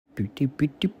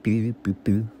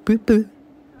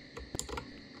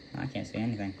I can't see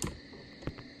anything.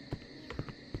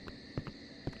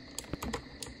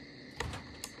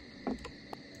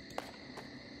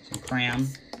 Some crayon.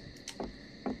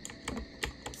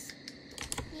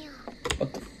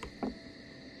 What the?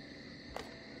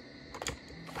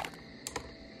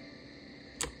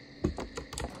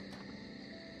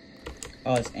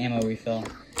 Oh, it's ammo refill.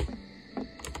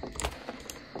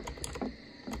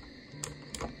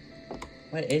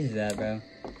 What is that, bro?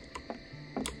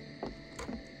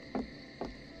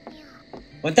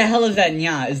 What the hell is that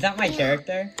nya? Is that my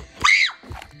character?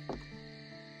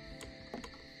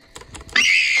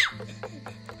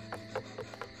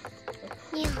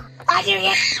 Are you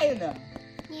here?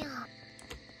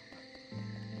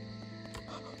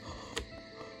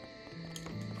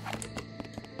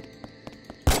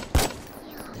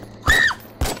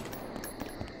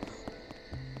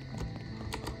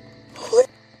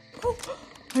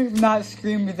 I have not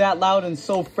screamed that loud in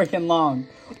so freaking long.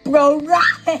 Bro,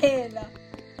 run!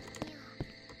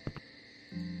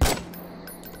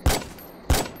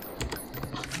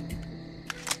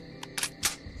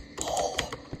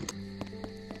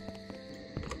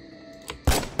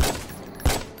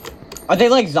 Are they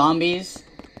like zombies?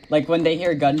 Like when they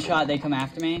hear a gunshot, they come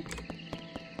after me?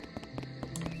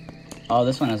 Oh,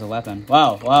 this one has a weapon.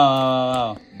 Whoa, whoa,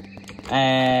 whoa, whoa.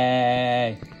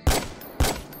 Hey.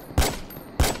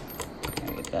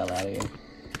 Get the hell out of here.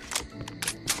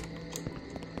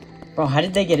 Bro, how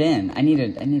did they get in? I need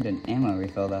an ammo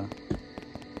refill though.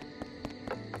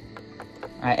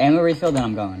 Alright, ammo refill, then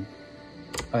I'm going.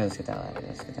 Okay, let's get the hell out of here.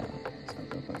 Let's get the hell out of here. Let's go,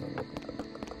 go, go, go, go, go, go, go.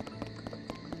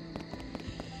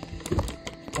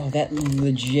 Oh, that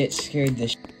legit scared the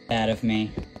shit out of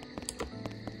me.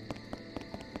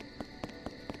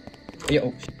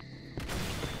 Yo.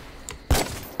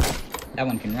 That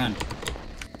one can run.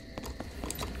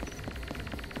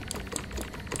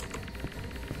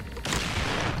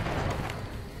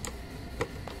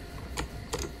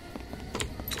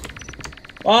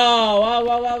 Whoa, whoa,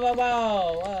 whoa, whoa, whoa,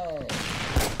 whoa, whoa.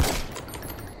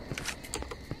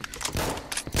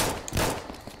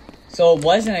 So it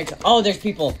wasn't oh, there's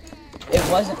people. It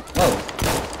wasn't, whoa.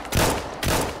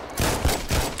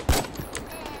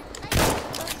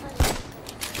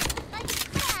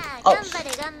 Oh.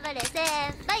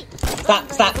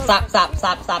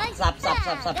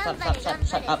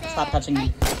 Stop touching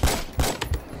me.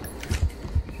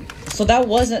 So that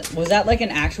wasn't, was that like an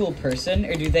actual person,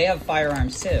 or do they have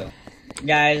firearms too?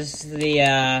 Guys, the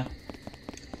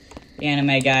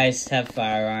anime guys have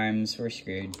firearms. We're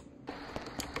screwed.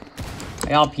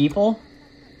 Are y'all people?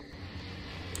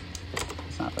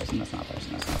 That's not a person, that's not a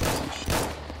person, that's not a person.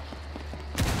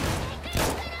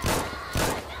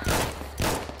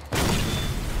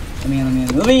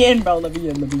 Let me in, bro, let me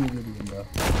in, bro.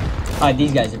 Alright,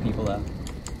 these guys are people though.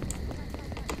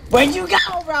 Where'd you go,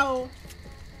 bro?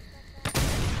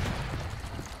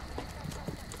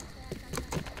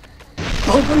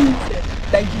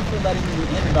 Thank you for letting me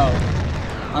in, bro.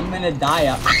 I'm gonna die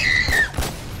out.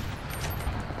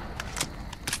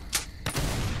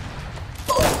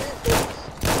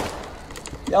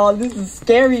 Yo, this is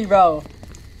scary, bro.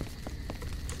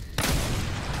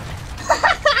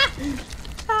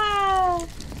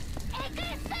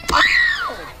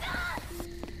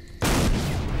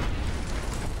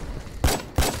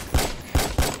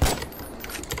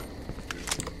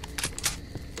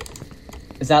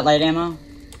 Is that light ammo?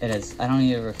 It is. I don't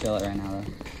need to refill it right now, though.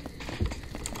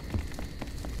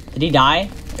 Did he die?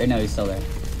 Or no, he's still there.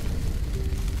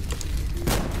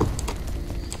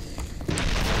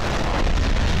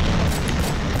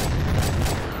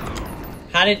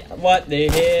 How did... What the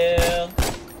hell?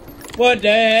 What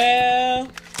the hell?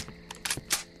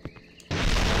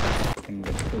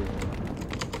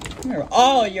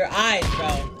 Oh, your eyes, bro.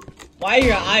 Why are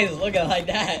your eyes looking like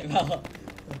that, bro?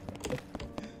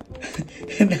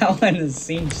 That one has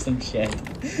seen some shit.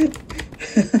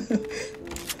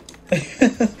 I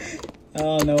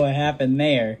don't know what happened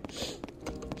there.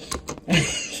 I'm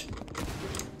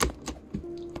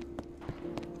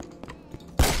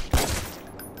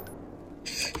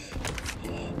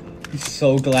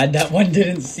so glad that one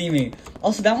didn't see me.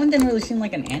 Also, that one didn't really seem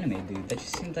like an anime dude. That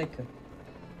just seemed like a...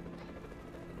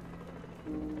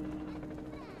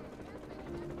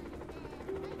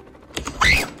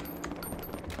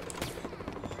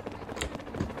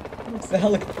 What's the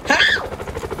hell?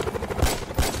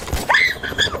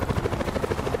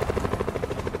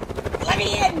 Let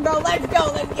me in, bro. Let's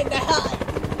go. Let's get the hell.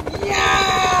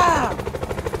 Yeah!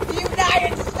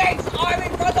 United States Army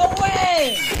for the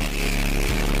win!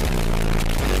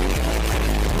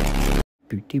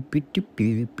 My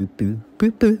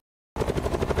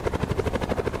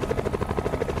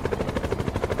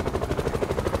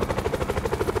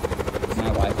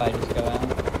Wi-Fi just go out?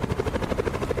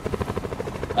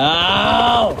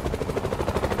 Oh!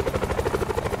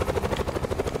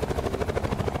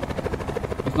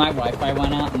 If my Wi-Fi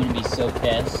went out, I'm gonna be so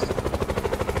pissed.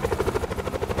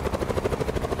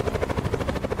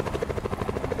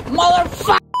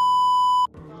 Motherfucker!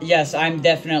 Yes, I'm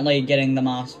definitely getting the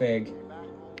Mossberg.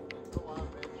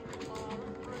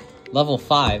 Level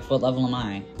 5? What level am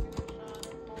I?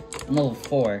 I'm level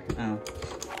 4. Oh.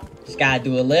 Just gotta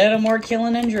do a little more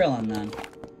killing and drilling then.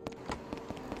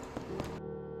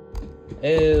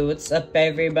 Ooh, what's up,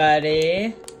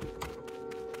 everybody?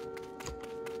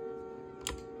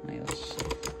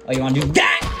 Oh, you wanna do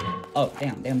that? Oh,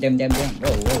 damn. Whoa.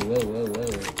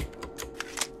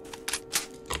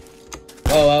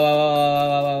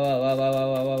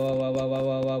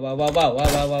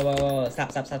 Whoa.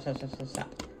 Stop.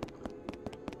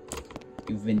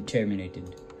 You've been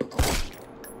terminated.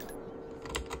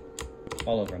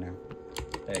 All over now.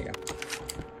 There you go.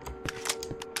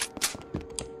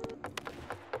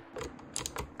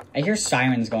 I hear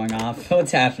sirens going off.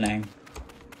 What's happening?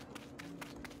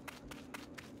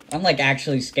 I'm like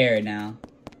actually scared now.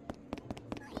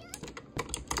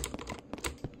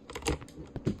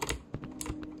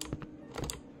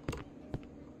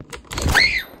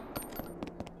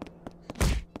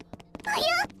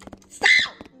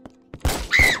 Stop!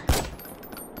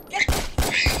 Get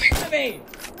away from me!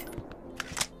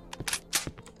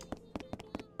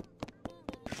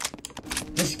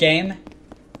 This game,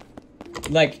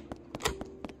 like,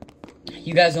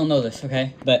 you guys don't know this,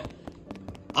 okay? But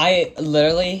I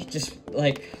literally just give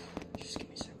me a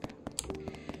second.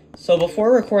 So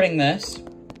before recording this,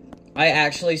 I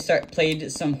actually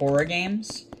played some horror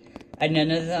games, and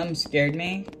none of them scared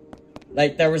me.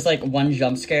 Like, there was like one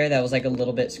jump scare that was like a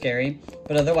little bit scary,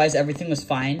 but otherwise everything was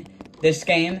fine. This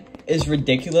game is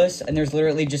ridiculous, and there's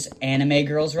literally just anime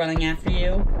girls running after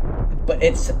you, but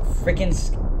it's freaking.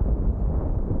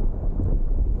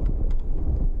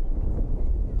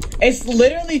 It's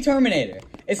literally Terminator.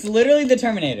 It's literally the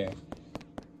Terminator.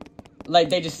 Like,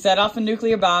 they just set off a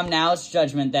nuclear bomb, now it's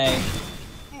Judgment Day.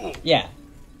 Yeah.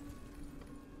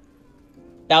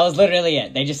 That was literally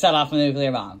it. They just set off a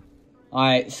nuclear bomb.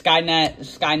 Alright,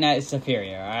 Skynet is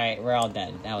superior, alright? We're all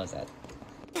dead. That was it.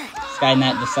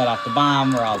 Skynet just set off the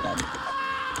bomb, we're all dead.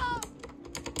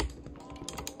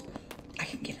 I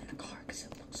can get in the car because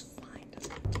it looks fine,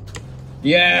 doesn't it?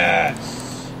 Yes!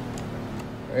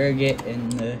 We're getting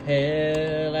the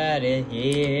hell out of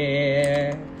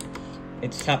here.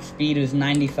 Its top speed was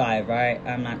 95, right?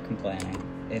 I'm not complaining.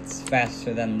 It's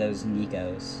faster than those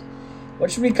Nikos.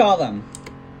 What should we call them?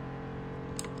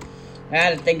 I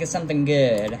had to think of something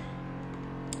good.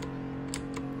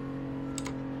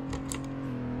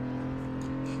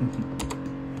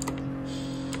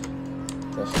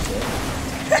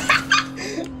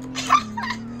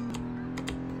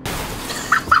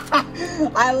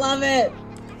 I love it.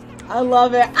 I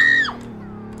love it. Ah!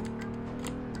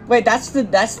 Wait, that's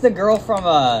the girl from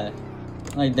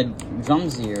like the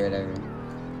drumsy or whatever.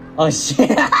 Oh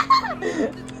shit!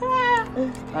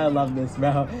 I love this,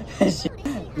 bro.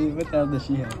 Dude, what the hell does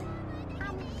she have?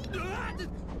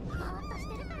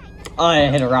 Oh, I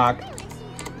hit a rock.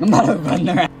 I'm about to run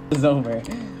their asses over.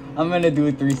 I'm gonna do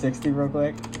a 360 real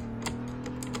quick.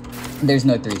 There's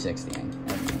no 360ing.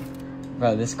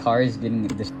 Bro, this car is getting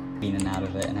this beaten out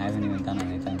of it, and I haven't even done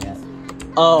anything yet.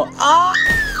 Oh!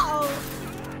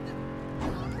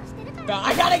 Bro,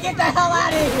 I gotta get the hell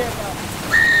out of here,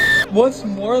 bro!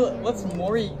 What's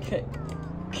Mori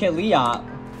Kiliop?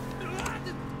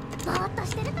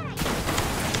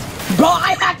 Bro,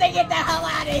 I have to get the hell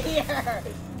out of here!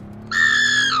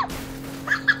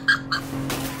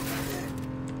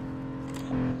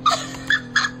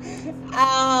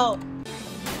 Ow!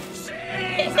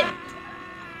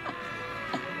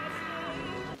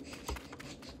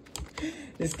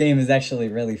 This game is actually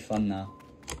really fun, though.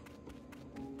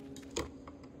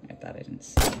 I thought I didn't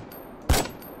see.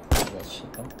 Little shit.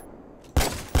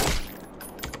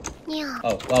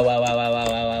 Oh, whoa.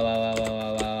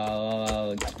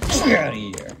 Get out of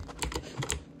here.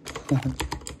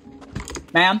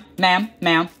 Ma'am.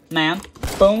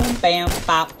 Boom, bam,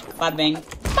 pop, bada bing.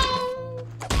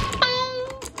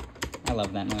 I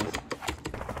love that noise.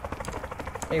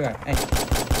 There you are. Hey.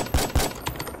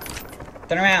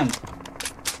 Turn around.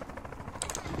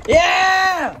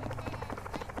 Yeah!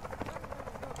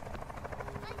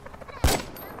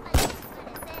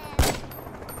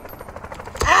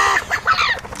 Ah!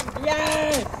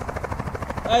 Yes!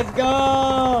 Let's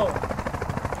go!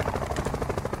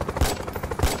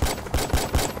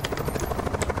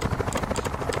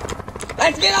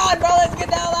 Let's get on, bro. Let's get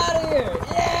the hell out of here.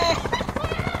 Yeah.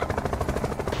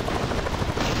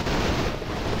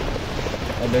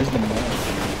 Oh, there's the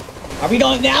moon. Are we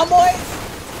going down, boys?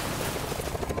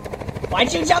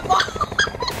 Why'd you jump off?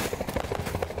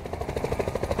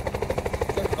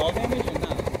 Is there fall damage or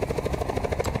not?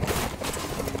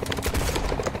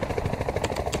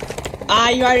 Ah,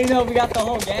 you already know we got the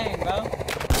whole gang, bro.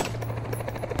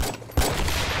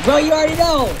 Bro, you already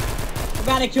know. We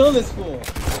gotta kill this fool.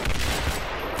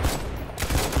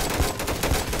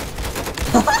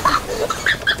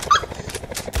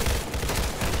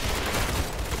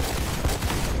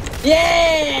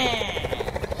 Yeah!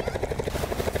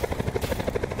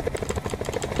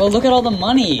 Bro, look at all the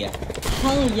money.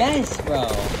 Hell yes, bro.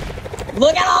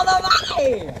 Look at all the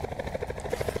money!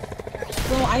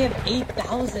 Bro, I have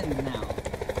 8,000 now.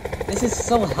 This is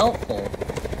so helpful.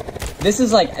 This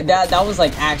is like, that was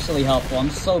like actually helpful. I'm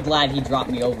so glad he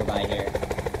dropped me over by here.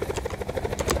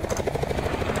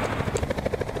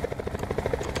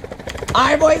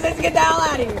 Alright, boys, let's get the hell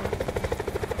out of here.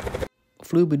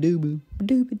 Flooba-doo-boo,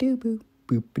 doo-ba-doo-boo,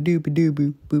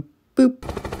 boop-ba-doo-ba-doo-boo, boop, boop.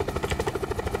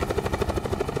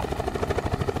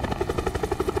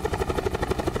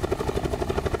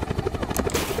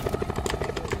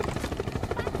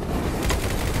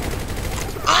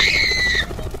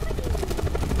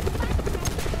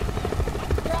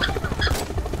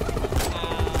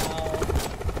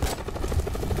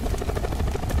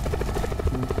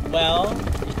 Well,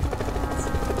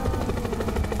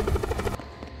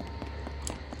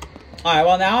 alright,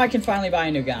 well now I can finally buy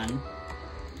a new gun.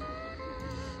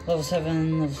 Level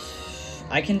 7,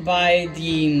 I can buy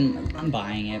the, I'm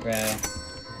buying it, bro.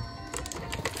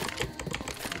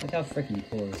 Look how freaking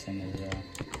cool this thing is, bro.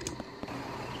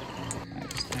 Alright,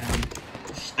 this time.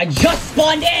 I just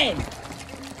spawned in!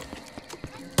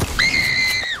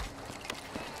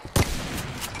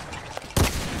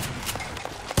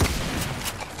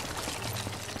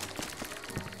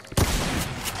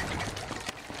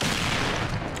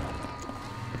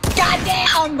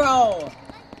 Damn, bro!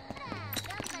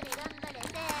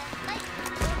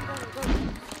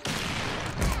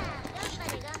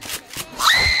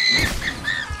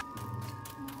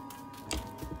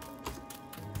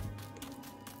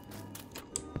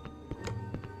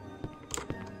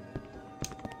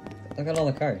 Look at all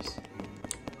the cars.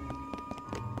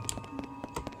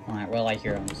 Alright, well, I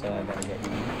hear them, so I better get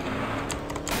one.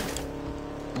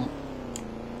 Oh,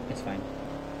 it's fine.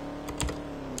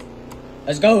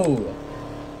 Let's go!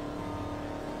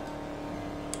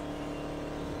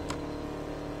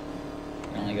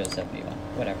 It only goes 71.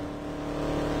 Whatever.